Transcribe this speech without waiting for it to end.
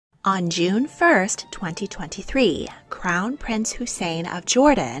On June 1, 2023, Crown Prince Hussein of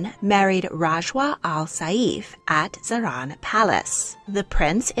Jordan married Rajwa al-Saif at Zahran Palace. The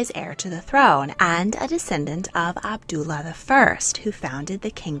prince is heir to the throne and a descendant of Abdullah I, who founded the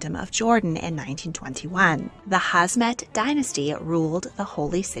Kingdom of Jordan in 1921. The Hasmet dynasty ruled the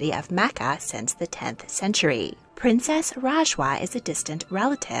holy city of Mecca since the 10th century. Princess Rajwa is a distant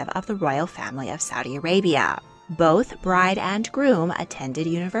relative of the royal family of Saudi Arabia. Both bride and groom attended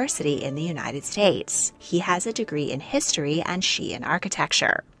university in the United States. He has a degree in history and she in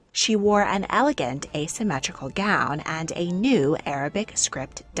architecture. She wore an elegant asymmetrical gown and a new Arabic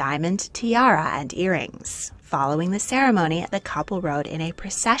script diamond tiara and earrings. Following the ceremony, the couple rode in a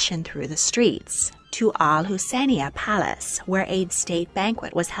procession through the streets to Al Husseiniya Palace, where a state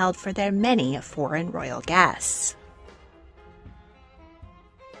banquet was held for their many foreign royal guests.